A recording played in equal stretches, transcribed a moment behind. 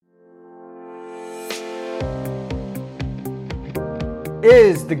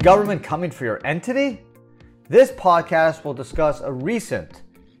Is the government coming for your entity? This podcast will discuss a recent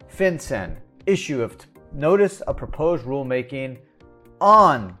FinCEN issue of notice of proposed rulemaking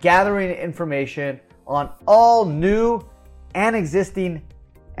on gathering information on all new and existing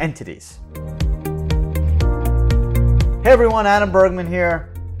entities. Hey everyone, Adam Bergman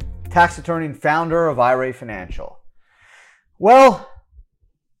here, tax attorney and founder of iRate Financial. Well,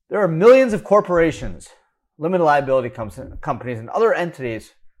 there are millions of corporations, limited liability companies, and other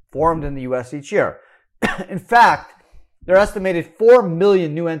entities formed in the U.S. each year. In fact, there are estimated 4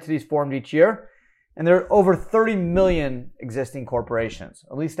 million new entities formed each year, and there are over 30 million existing corporations.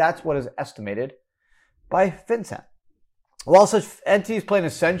 At least that's what is estimated by FinCEN. While such entities play an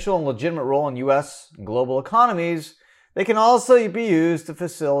essential and legitimate role in U.S. and global economies, they can also be used to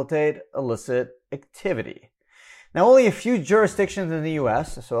facilitate illicit activity. Now, only a few jurisdictions in the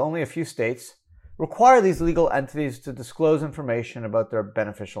U.S., so only a few states, require these legal entities to disclose information about their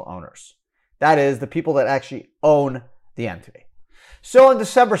beneficial owners. That is, the people that actually own the entity. So on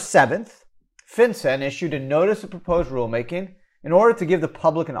December 7th, FinCEN issued a notice of proposed rulemaking in order to give the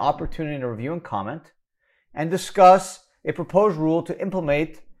public an opportunity to review and comment and discuss a proposed rule to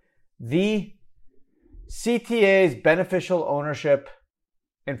implement the CTA's beneficial ownership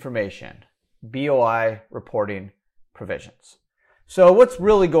information, BOI reporting provisions. So what's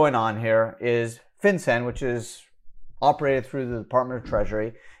really going on here is FinCEN, which is operated through the Department of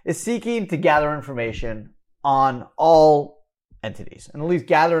Treasury, is seeking to gather information on all entities and at least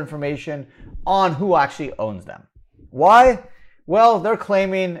gather information on who actually owns them. Why? Well, they're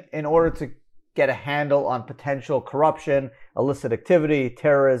claiming in order to get a handle on potential corruption, illicit activity,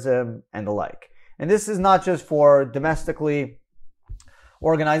 terrorism, and the like. And this is not just for domestically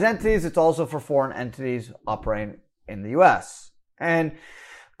organized entities, it's also for foreign entities operating in the U.S. And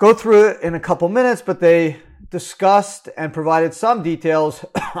go through it in a couple minutes, but they discussed and provided some details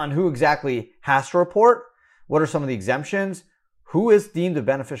on who exactly has to report, what are some of the exemptions, who is deemed a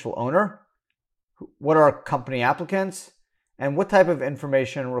beneficial owner, what are company applicants, and what type of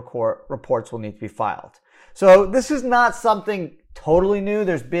information reports will need to be filed. So this is not something totally new.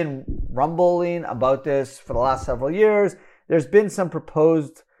 There's been rumbling about this for the last several years. There's been some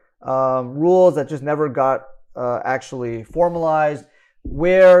proposed rules that just never got actually formalized,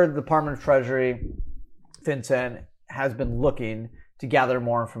 where the Department of Treasury, FinCEN, has been looking to gather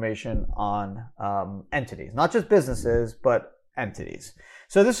more information on entities, not just businesses, but entities.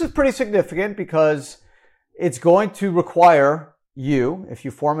 So this is pretty significant because it's going to require you, if you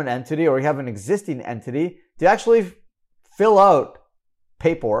form an entity or you have an existing entity, to actually fill out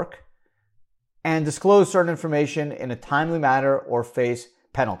paperwork and disclose certain information in a timely manner or face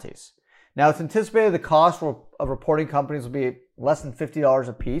penalties. Now, it's anticipated the cost of reporting companies will be less than $50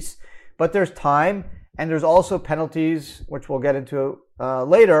 a piece, but there's time and there's also penalties, which we'll get into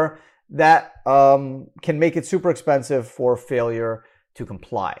later, that can make it super expensive for failure to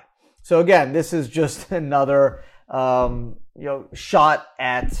comply. So again, this is just another shot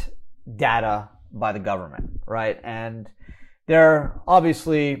at data by the government, right? And there are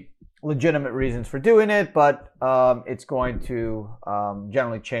obviously legitimate reasons for doing it, but it's going to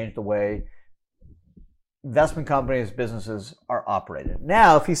generally change the way investment companies, businesses are operated.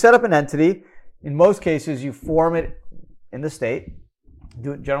 Now, if you set up an entity, in most cases, you form it in the state,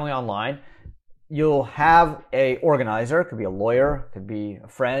 do it generally online. You'll have a organizer, could be a lawyer, could be a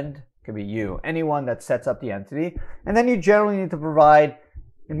friend, could be you, anyone that sets up the entity. And then you generally need to provide,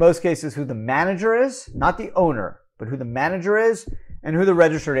 in most cases, who the manager is, not the owner, but who the manager is and who the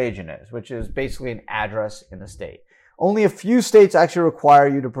registered agent is, which is basically an address in the state. Only a few states actually require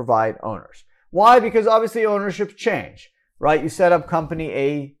you to provide owners. Why? Because obviously ownerships change, right? You set up company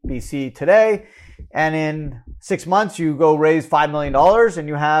A, B, C today, and in 6 months you go raise $5 million and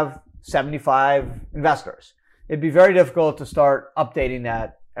you have 75 investors. It'd be very difficult to start updating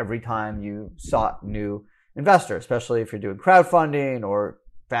that every time you sought new investors, especially if you're doing crowdfunding or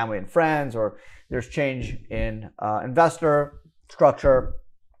family and friends, or there's change in investor structure.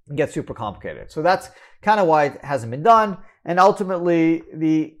 It gets super complicated. So that's kind of why it hasn't been done. And ultimately,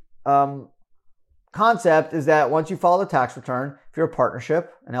 the concept is that once you file the tax return, if you're a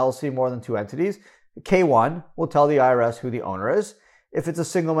partnership, an LLC, more than 2 entities, K1 will tell the IRS who the owner is. If it's a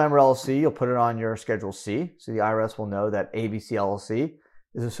single member LLC, you'll put it on your Schedule C. So the IRS will know that ABC LLC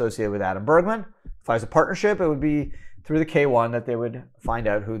is associated with Adam Bergman. If I was a partnership, it would be through the K1 that they would find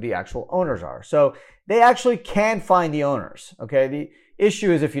out who the actual owners are. So they actually can find the owners. Okay. The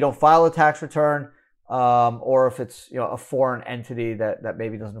issue is if you don't file a tax return, or if it's a foreign entity that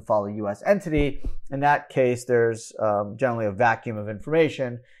maybe doesn't follow a U.S. entity. In that case, there's generally a vacuum of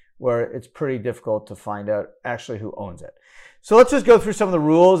information where it's pretty difficult to find out actually who owns it. So let's just go through some of the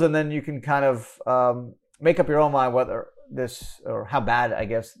rules, and then you can kind of make up your own mind whether this, or how bad, I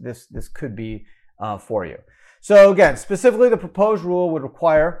guess, this could be for you. So again, specifically, the proposed rule would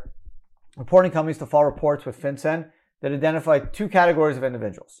require reporting companies to file reports with FinCEN that identify two categories of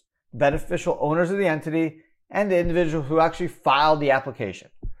individuals: beneficial owners of the entity and the individual who actually filed the application.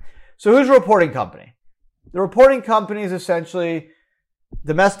 So who's a reporting company? The reporting company is essentially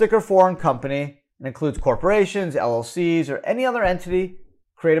domestic or foreign company. It includes corporations, LLCs, or any other entity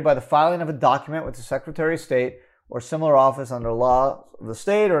created by the filing of a document with the Secretary of State or similar office under law of the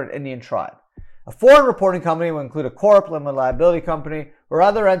state or an Indian tribe. A foreign reporting company will include a corp, limited liability company, or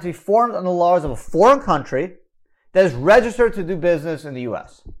other entity formed under the laws of a foreign country that is registered to do business in the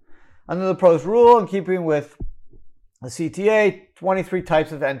U.S. Under the proposed rule, in keeping with the CTA, 23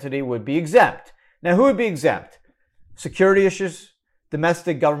 types of entity would be exempt. Now, who would be exempt? Security issues,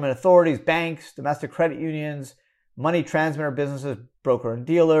 domestic government authorities, banks, domestic credit unions, money transmitter businesses, broker and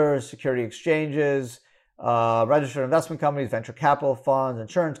dealers, security exchanges, registered investment companies, venture capital funds,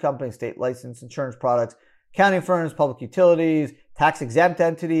 insurance companies, state licensed insurance products, accounting firms, public utilities, tax-exempt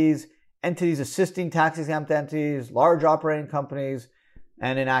entities, entities assisting tax-exempt entities, large operating companies,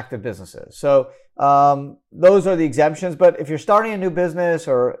 and inactive businesses. So those are the exemptions. But if you're starting a new business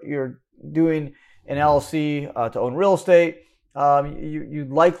or you're doing an LLC to own real estate, you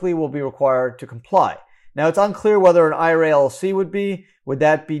likely will be required to comply. Now, it's unclear whether an IRA LLC would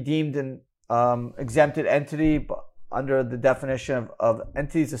that be deemed an exempted entity under the definition of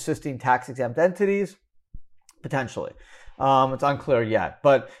entities assisting tax-exempt entities? Potentially. It's unclear yet,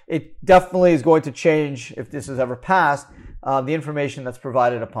 but it definitely is going to change if this is ever passed, the information that's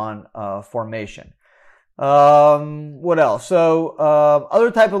provided upon formation. What else? So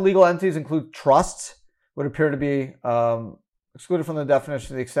other type of legal entities include trusts, would appear to be excluded from the definition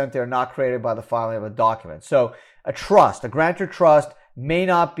to the extent they are not created by the filing of a document. So a trust, a grantor trust, may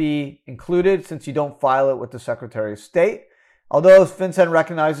not be included since you don't file it with the Secretary of State. Although FinCEN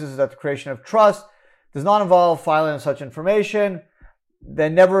recognizes that the creation of trust does not involve filing of such information, they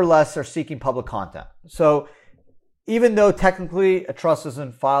nevertheless are seeking public content. So even though technically a trust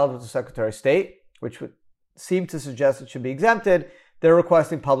isn't filed with the Secretary of State, which would seem to suggest it should be exempted, they're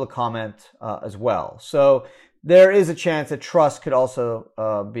requesting public comment as well. So there is a chance that trust could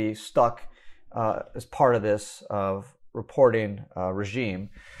also be stuck as part of this reporting regime,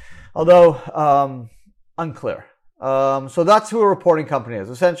 although unclear. So that's who a reporting company is.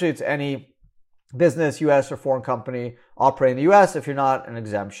 Essentially, it's any business, U.S. or foreign company operating in the U.S. if you're not an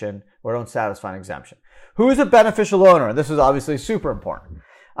exemption or don't satisfy an exemption. Who is a beneficial owner? And this is obviously super important.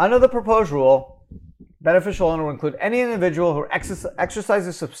 Under the proposed rule, beneficial owner will include any individual who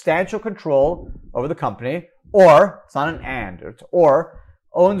exercises substantial control over the company, or, it's not an and, it's or,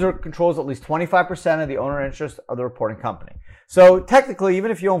 owns or controls at least 25% of the owner interest of the reporting company. So technically, even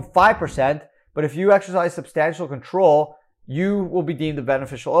if you own 5%, but if you exercise substantial control, you will be deemed a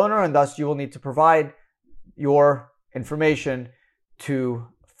beneficial owner, and thus you will need to provide your information to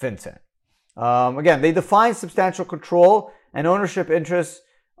FinCEN. Again, they define substantial control and ownership interests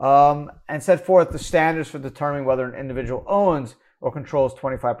and set forth the standards for determining whether an individual owns or controls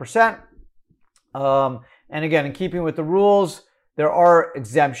 25%. And again, in keeping with the rules, there are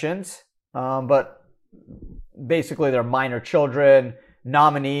exemptions, but basically they're minor children,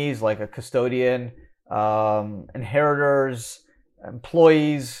 nominees like a custodian, inheritors,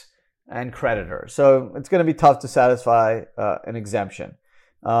 employees, and creditors. So it's going to be tough to satisfy an exemption.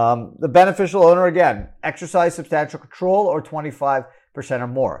 The beneficial owner, again, exercise substantial control or 25% or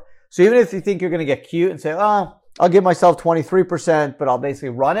more. So even if you think you're going to get cute and say, oh, I'll give myself 23%, but I'll basically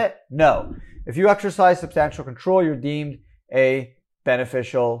run it. No. If you exercise substantial control, you're deemed a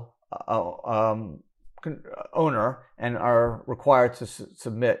beneficial owner and are required to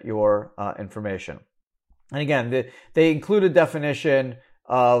submit your information. And again, they include a definition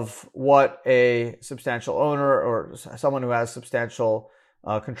of what a substantial owner or someone who has substantial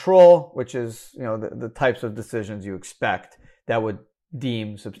control, which is, you know, the types of decisions you expect that would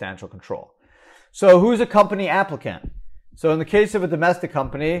deem substantial control. So who's a company applicant? So in the case of a domestic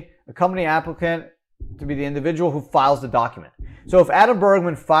company, a company applicant to be the individual who files the document. So if Adam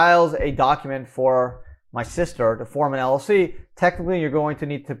Bergman files a document for my sister to form an LLC, technically you're going to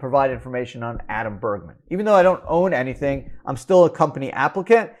need to provide information on Adam Bergman. Even though I don't own anything, I'm still a company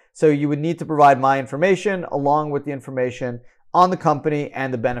applicant, so you would need to provide my information along with the information on the company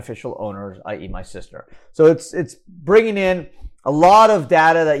and the beneficial owners, i.e. my sister. So it's bringing in a lot of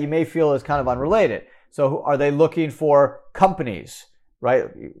data that you may feel is kind of unrelated. So are they looking for companies, right?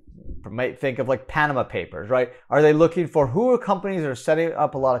 You might think of like Panama Papers, right? Are they looking for who are companies that are setting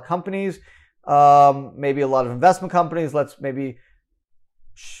up a lot of companies, maybe a lot of investment companies? Let's maybe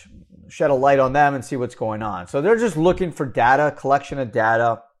shed a light on them and see what's going on. So they're just looking for data, collection of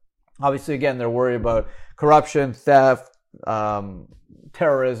data. Obviously, again, they're worried about corruption, theft,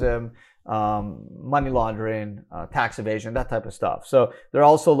 terrorism, money laundering, tax evasion, that type of stuff. So they're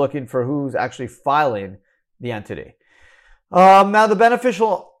also looking for who's actually filing the entity. Now, the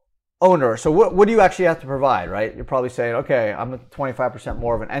beneficial owner. So what do you actually have to provide, right? You're probably saying, okay, I'm 25%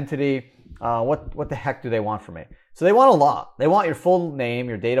 more of an entity. What the heck do they want from me? So they want a lot. They want your full name,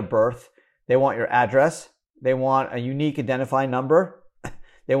 your date of birth. They want your address. They want a unique identifying number.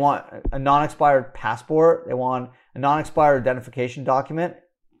 They want a non-expired passport. They want a non-expired identification document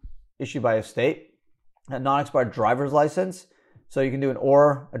issued by a state, a non-expired driver's license. So you can do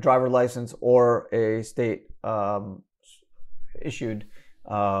a driver's license or a state issued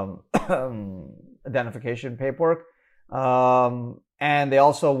identification paperwork. And they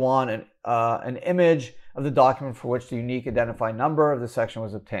also want an image of the document for which the unique identifying number of the section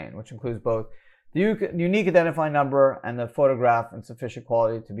was obtained, which includes both the unique identifying number and the photograph in sufficient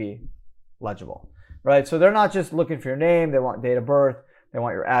quality to be legible, right? So they're not just looking for your name. They want date of birth. They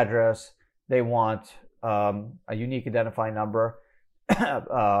want your address. They want a unique identifying number,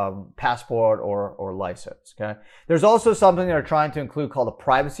 passport or license, okay? There's also something they're trying to include called a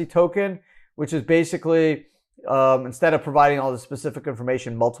privacy token, which is basically instead of providing all the specific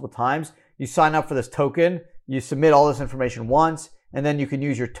information multiple times, you sign up for this token, you submit all this information once, and then you can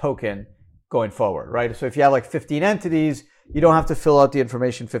use your token going forward, right? So if you have like 15 entities, you don't have to fill out the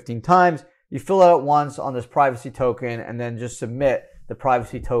information 15 times. You fill it out once on this privacy token and then just submit the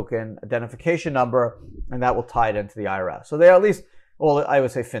privacy token identification number, and that will tie it into the IRS. So they at least, well, I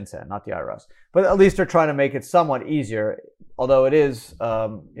would say FinCEN, not the IRS, but at least they're trying to make it somewhat easier, although it is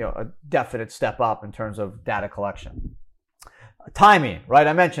a definite step up in terms of data collection. Timing, right?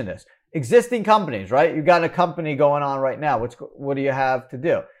 I mentioned this. Existing companies, right? You've got a company going on right now. What do you have to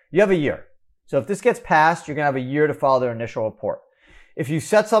do? You have a year. So if this gets passed, you're going to have a year to file their initial report. If you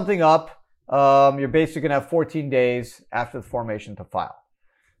set something up, you're basically going to have 14 days after the formation to file.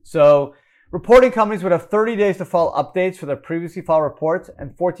 So reporting companies would have 30 days to file updates for their previously filed reports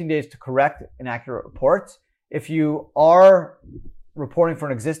and 14 days to correct inaccurate reports. If you are reporting for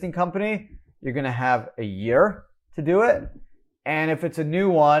an existing company, you're going to have a year to do it. And if it's a new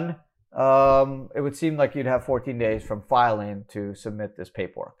one, it would seem like you'd have 14 days from filing to submit this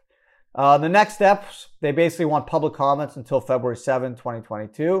paperwork. The next steps, they basically want public comments until February 7,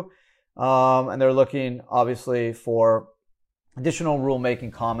 2022. And they're looking, obviously, for additional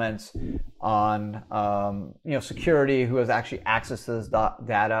rulemaking comments on, security, who has actually access to this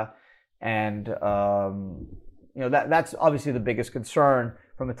data. And, that's obviously the biggest concern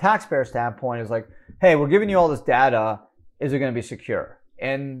from a taxpayer standpoint is like, hey, we're giving you all this data. Is it going to be secure?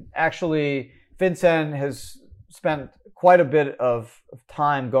 And actually, FinCEN has spent quite a bit of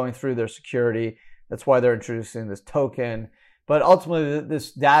time going through their security. That's why they're introducing this token. But ultimately,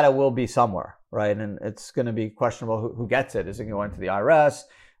 this data will be somewhere, right? And it's going to be questionable who gets it. Is it going to the IRS?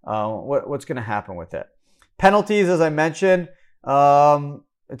 What's going to happen with it? Penalties, as I mentioned,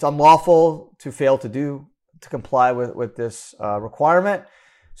 it's unlawful to fail to comply with this requirement.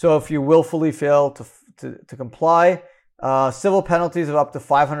 So if you willfully fail to comply, civil penalties of up to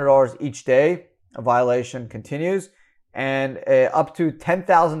 $500 each day a violation continues, and up to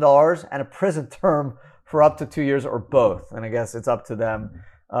 $10,000 and a prison term for up to 2 years or both. And I guess it's up to them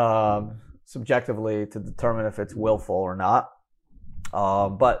subjectively to determine if it's willful or not.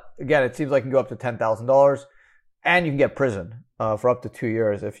 But again, it seems like you can go up to $10,000 and you can get prison for up to 2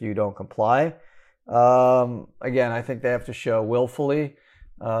 years if you don't comply. Again, I think they have to show willfully.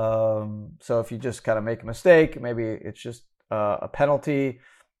 So if you just kind of make a mistake, maybe it's just a penalty.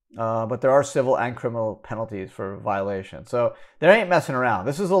 But there are civil and criminal penalties for violation. So they ain't messing around.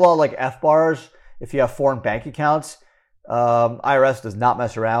 This is a lot like FBARs. If you have foreign bank accounts, IRS does not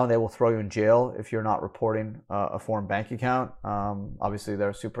mess around. They will throw you in jail if you're not reporting a foreign bank account. Obviously,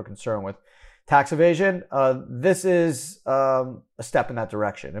 they're super concerned with tax evasion. This is a step in that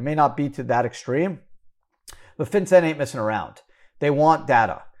direction. It may not be to that extreme, but FinCEN ain't messing around. They want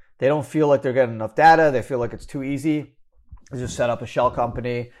data. They don't feel like they're getting enough data. They feel like it's too easy. They just set up a shell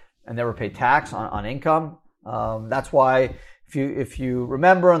company and never pay tax on income. That's why if you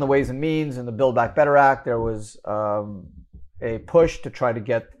remember in the Ways and Means and the Build Back Better Act, there was a push to try to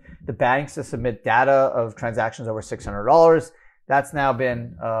get the banks to submit data of transactions over $600. That's now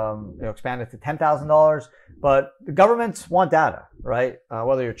been expanded to $10,000. But the governments want data, right?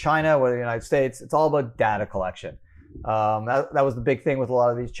 Whether you're China, whether you're the United States, it's all about data collection. That was the big thing with a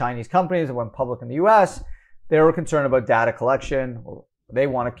lot of these Chinese companies that went public in the US. They were concerned about data collection. They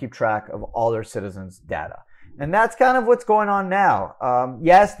want to keep track of all their citizens' data. And that's kind of what's going on now.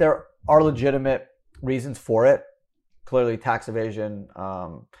 Yes, there are legitimate reasons for it. Clearly tax evasion,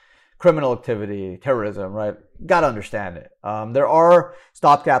 criminal activity, terrorism, right? Got to understand it. There are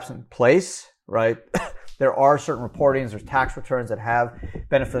stopgaps in place, right? There are certain reportings, there's tax returns that have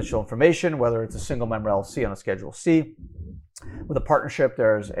beneficial information, whether it's a single member LLC on a Schedule C. With a partnership,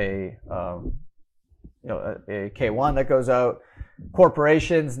 there's a K-1 that goes out.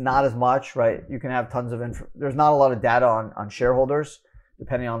 Corporations, not as much, right? You can have tons of there's not a lot of data on shareholders,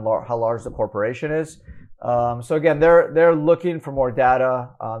 depending on how large the corporation is. So again, they're looking for more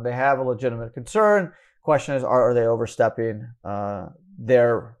data. They have a legitimate concern. Question is, are they overstepping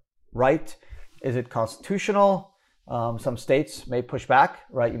their right? Is it constitutional? Some states may push back,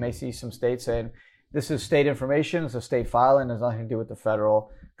 right? You may see some states saying, this is state information, it's a state filing, it has nothing to do with the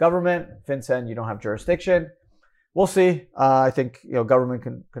federal government. FinCEN, you don't have jurisdiction. We'll see. I think government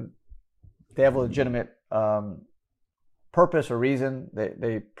can they have a legitimate purpose or reason.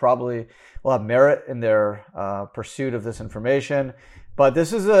 They probably will have merit in their pursuit of this information. But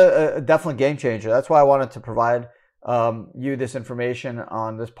this is a definitely game changer. That's why I wanted to provide you this information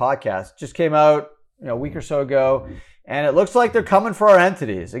on this podcast. Just came out a week or so ago, and it looks like they're coming for our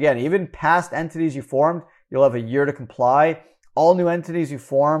entities. Again, even past entities you formed, you'll have a year to comply. All new entities you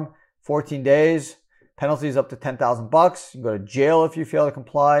form, 14 days. Penalties up to $10,000. You can go to jail if you fail to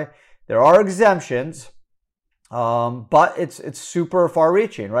comply. There are exemptions, but it's super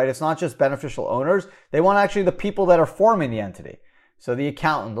far-reaching, right? It's not just beneficial owners. They want actually the people that are forming the entity. So the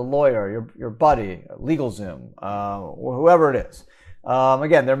accountant, the lawyer, your buddy, LegalZoom, whoever it is.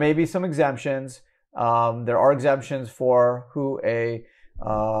 Again, there may be some exemptions. There are exemptions for who a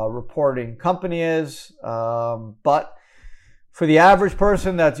reporting company is, but for the average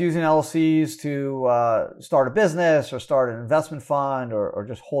person that's using LLCs to start a business or start an investment fund or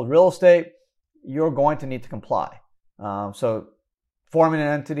just hold real estate, you're going to need to comply. So forming an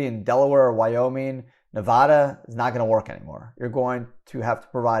entity in Delaware or Wyoming, Nevada is not going to work anymore. You're going to have to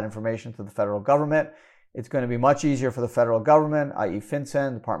provide information to the federal government. It's going to be much easier for the federal government, i.e.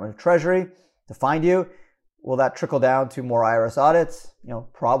 FinCEN, Department of Treasury, to find you. Will that trickle down to more IRS audits?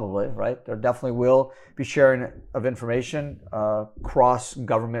 Probably, right? There definitely will be sharing of information across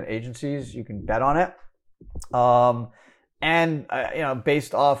government agencies. You can bet on it.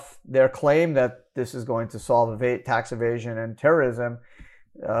 Based off their claim that this is going to solve tax evasion and terrorism,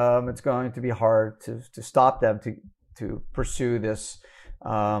 it's going to be hard to stop them to pursue this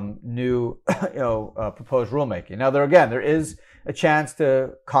new proposed rulemaking. Now, there is a chance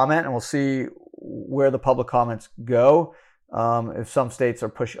to comment, and we'll see where the public comments go. If some states are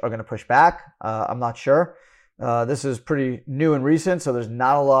going to push back, I'm not sure. This is pretty new and recent, so there's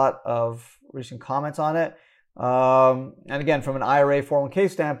not a lot of recent comments on it. And again, from an IRA 401k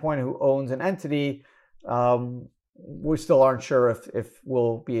standpoint, who owns an entity, we still aren't sure if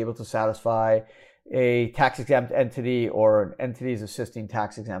we'll be able to satisfy a tax-exempt entity or an entity's assisting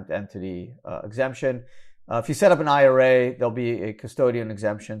tax-exempt entity exemption. If you set up an IRA, there'll be a custodian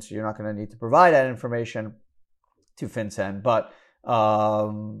exemption, so you're not going to need to provide that information to FinCEN. But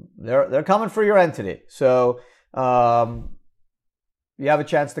they're coming for your entity. So you have a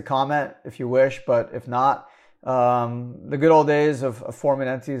chance to comment if you wish, but if not, the good old days of forming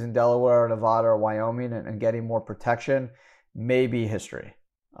entities in Delaware, Nevada, or Wyoming and getting more protection may be history.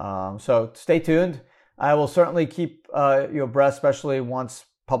 So stay tuned. I will certainly keep you abreast, especially once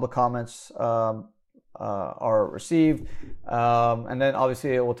public comments are received. And then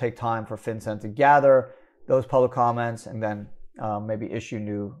obviously it will take time for FinCEN to gather those public comments and then maybe issue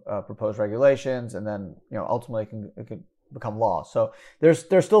new proposed regulations, and then ultimately it could become law. So there's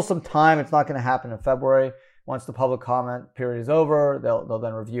still some time. It's not going to happen in February. Once the public comment period is over, they'll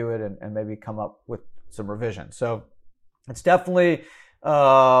then review it and maybe come up with some revisions. So it's definitely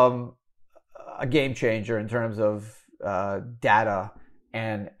a game changer in terms of data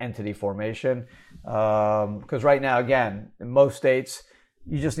and entity formation. Because right now, again, in most states,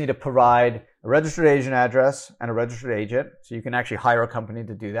 you just need to provide a registered agent address and a registered agent. So you can actually hire a company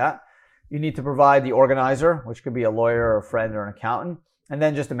to do that. You need to provide the organizer, which could be a lawyer or a friend or an accountant, and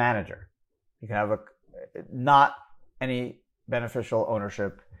then just a manager. You can have not any beneficial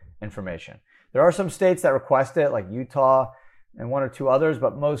ownership information. There are some states that request it, like Utah and one or two others,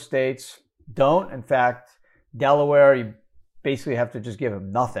 but most states don't. In fact, Delaware, you basically have to just give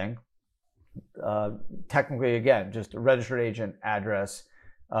them nothing. Technically, again, just a registered agent address,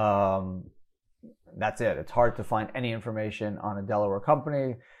 that's it. It's hard to find any information on a Delaware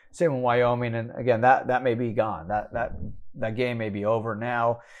company. Same in Wyoming, and again, that may be gone. That game may be over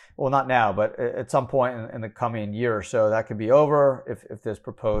now. Well, not now, but at some point in the coming year or so, that could be over if this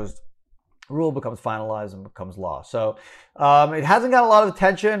proposed rule becomes finalized and becomes law. So it hasn't got a lot of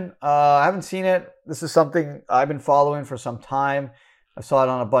attention. I haven't seen it. This is something I've been following for some time. I saw it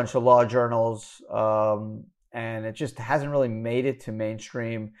on a bunch of law journals, and it just hasn't really made it to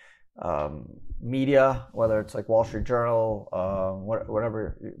mainstream media, whether it's like Wall Street Journal,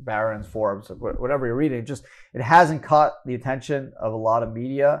 whatever, Barron's, Forbes, whatever you're reading. It hasn't caught the attention of a lot of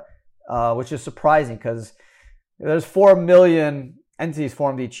media, which is surprising because there's 4 million entities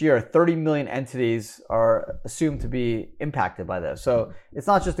formed each year. 30 million entities are assumed to be impacted by this. So it's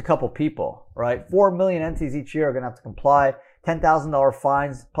not just a couple people, right? 4 million entities each year are going to have to comply. $10,000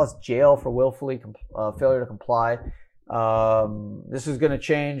 fines plus jail for willfully failure to comply. This is going to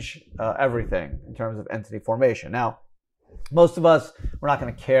change everything in terms of entity formation. Now, most of us, we're not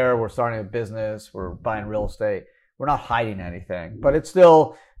going to care. We're starting a business. We're buying real estate. We're not hiding anything. But it's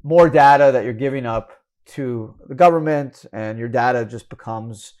still more data that you're giving up to the government, and your data just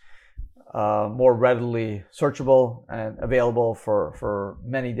becomes more readily searchable and available for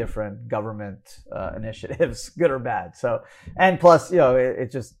many different government initiatives, good or bad. So, and plus,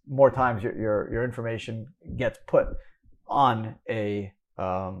 it's just more times your information gets put on a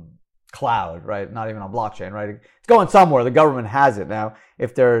cloud, right? Not even on blockchain, right? It's going somewhere. The government has it now.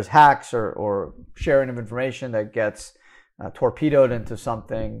 If there's hacks or sharing of information that gets torpedoed into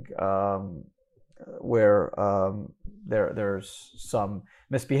something where there's some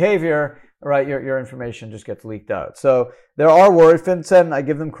misbehavior, right? Your information just gets leaked out. So there are worries. FinCEN, I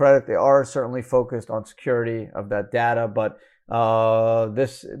give them credit. They are certainly focused on security of that data, but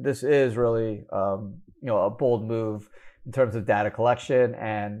this is really a bold move in terms of data collection,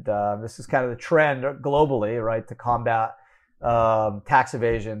 and this is kind of the trend globally, right, to combat tax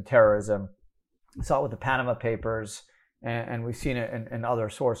evasion, terrorism. We saw it with the Panama Papers, and we've seen it in other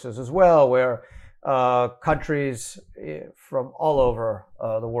sources as well, where countries from all over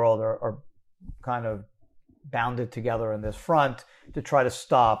the world are kind of bounded together in this front to try to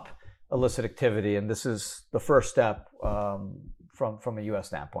stop illicit activity, and this is the first step from a U.S.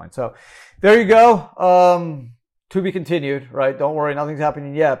 standpoint. So there you go. To be continued, right? Don't worry, nothing's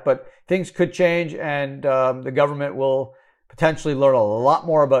happening yet, but things could change, and the government will potentially learn a lot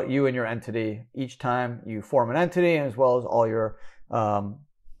more about you and your entity each time you form an entity, as well as all your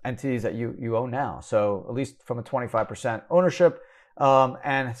entities that you own now. So at least from a 25% ownership,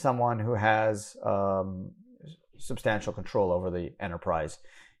 and someone who has substantial control over the enterprise,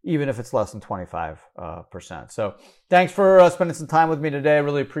 even if it's less than 25%. So thanks for spending some time with me today. I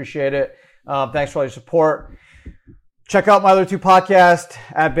really appreciate it. Thanks for all your support. Check out my other two podcasts,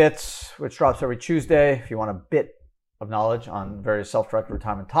 Ad Bits, which drops every Tuesday if you want a bit of knowledge on various self-directed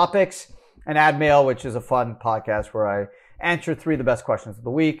retirement topics, and Ad Mail, which is a fun podcast where I answer 3 of the best questions of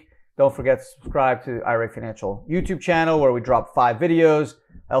the week. Don't forget to subscribe to the IRA Financial YouTube channel, where we drop 5 videos.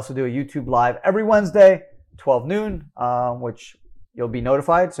 I also do a YouTube live every Wednesday, 12 noon, which you'll be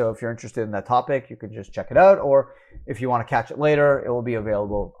notified. So if you're interested in that topic, you can just check it out. Or if you want to catch it later, it will be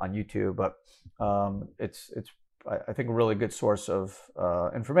available on YouTube. But it's I think a really good source of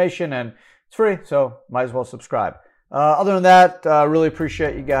information, and it's free, so might as well subscribe. Other than that, really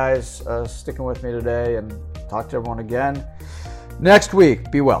appreciate you guys sticking with me today, and talk to everyone again next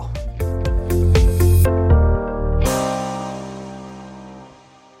week. Be well.